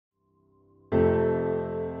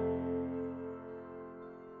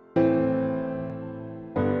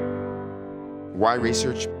Why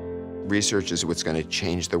research? Research is what's going to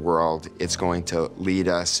change the world. It's going to lead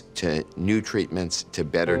us to new treatments, to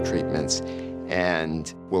better treatments,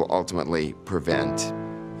 and will ultimately prevent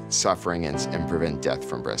suffering and prevent death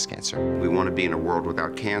from breast cancer. We want to be in a world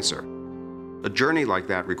without cancer. A journey like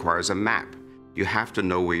that requires a map. You have to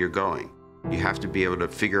know where you're going. You have to be able to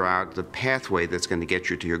figure out the pathway that's going to get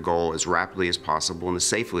you to your goal as rapidly as possible and as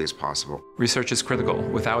safely as possible. Research is critical.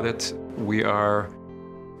 Without it,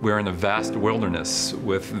 we're in a vast wilderness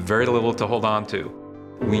with very little to hold on to.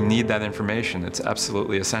 We need that information. It's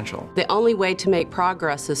absolutely essential. The only way to make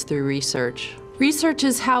progress is through research. Research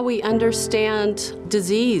is how we understand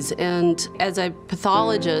disease, and as a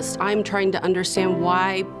pathologist, I'm trying to understand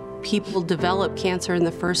why people develop cancer in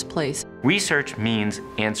the first place. Research means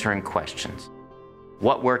answering questions.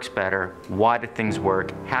 What works better? Why do things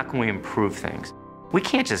work? How can we improve things? We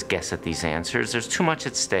can't just guess at these answers. There's too much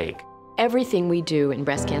at stake. Everything we do in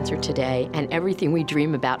breast cancer today and everything we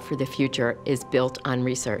dream about for the future is built on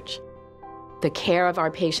research. The care of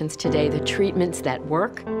our patients today, the treatments that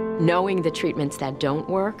work, knowing the treatments that don't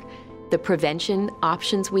work, the prevention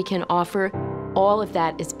options we can offer, all of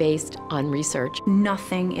that is based on research.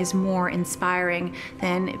 Nothing is more inspiring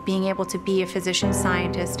than being able to be a physician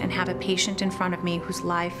scientist and have a patient in front of me whose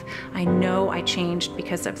life I know I changed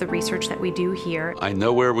because of the research that we do here. I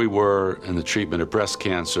know where we were in the treatment of breast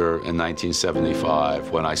cancer in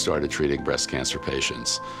 1975 when I started treating breast cancer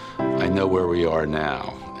patients. I know where we are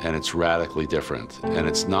now, and it's radically different. And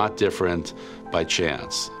it's not different by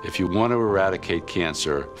chance. If you want to eradicate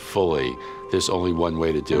cancer fully, there's only one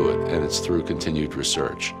way to do it, and it's through continued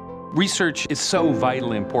research. Research is so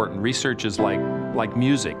vitally important. Research is like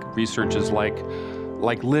music. Research is like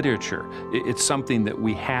literature. It's something that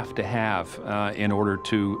we have to have in order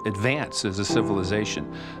to advance as a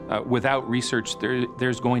civilization. Without research,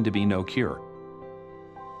 there's going to be no cure.